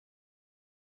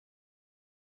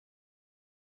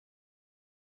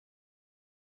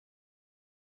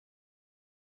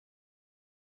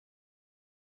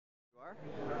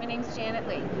My name's Janet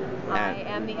Lee. I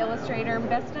am the illustrator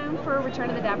best known for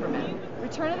Return of the Dapper Men.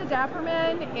 Return of the Dapper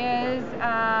Men is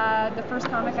the first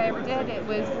comic I ever did. It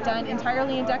was done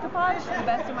entirely in decoupage. To the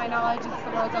best of my knowledge, it's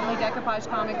the world's only decoupage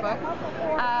comic book.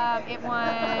 It won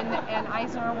an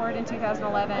Eisner Award in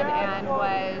 2011 and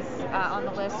was on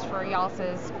the list for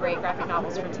YALSA's Great Graphic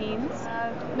Novels for Teens.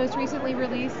 Most recently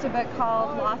released a book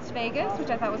called Las Vegas, which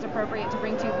I thought was appropriate to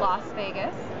bring to Las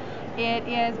Vegas. It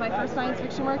is my first science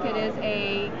fiction work. It is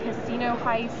a casino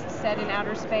heist set in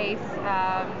outer space.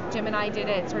 Jim and I did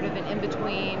it sort of an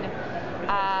in-between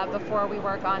before we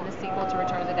work on the sequel to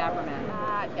Return of the Dapper Men.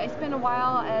 I spent a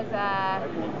while as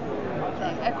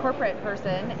a corporate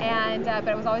person, and but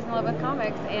I was always in love with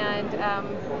comics, and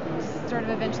sort of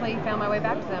eventually found my way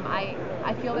back to them. I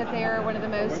feel that they are one of the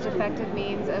most effective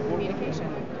means of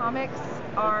communication. Comics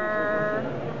are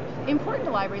important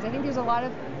to libraries. I think there's a lot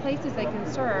of places they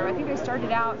can serve. I think they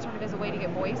started out sort of as a way to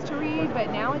get boys to read,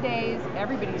 but nowadays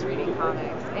everybody's reading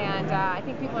comics, and I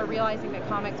think people are realizing that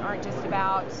comics aren't just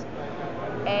about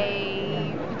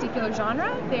a particular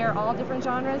genre. They're all different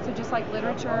genres, so just like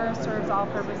literature serves all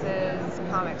purposes,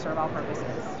 comics serve all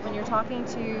purposes. When you're talking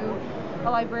to a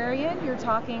librarian, you're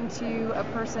talking to a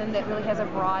person that really has a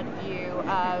broad view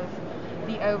of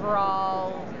the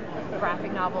overall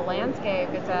graphic novel landscape.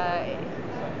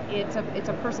 It's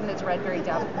a person that's read very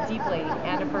deeply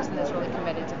and a person that's really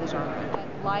committed to the genre.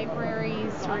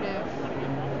 Libraries sort of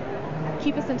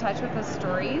keep us in touch with the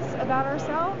stories about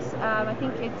ourselves. I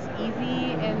think it's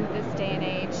easy in this day and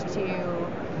age to,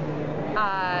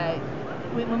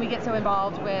 when we get so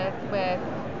involved with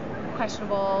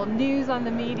questionable news on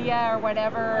the media or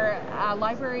whatever,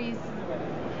 libraries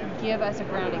give us a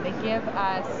grounding. They give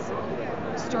us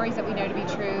stories that we know to be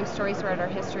true, stories throughout our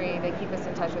history. They keep us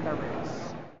in touch with our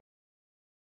roots.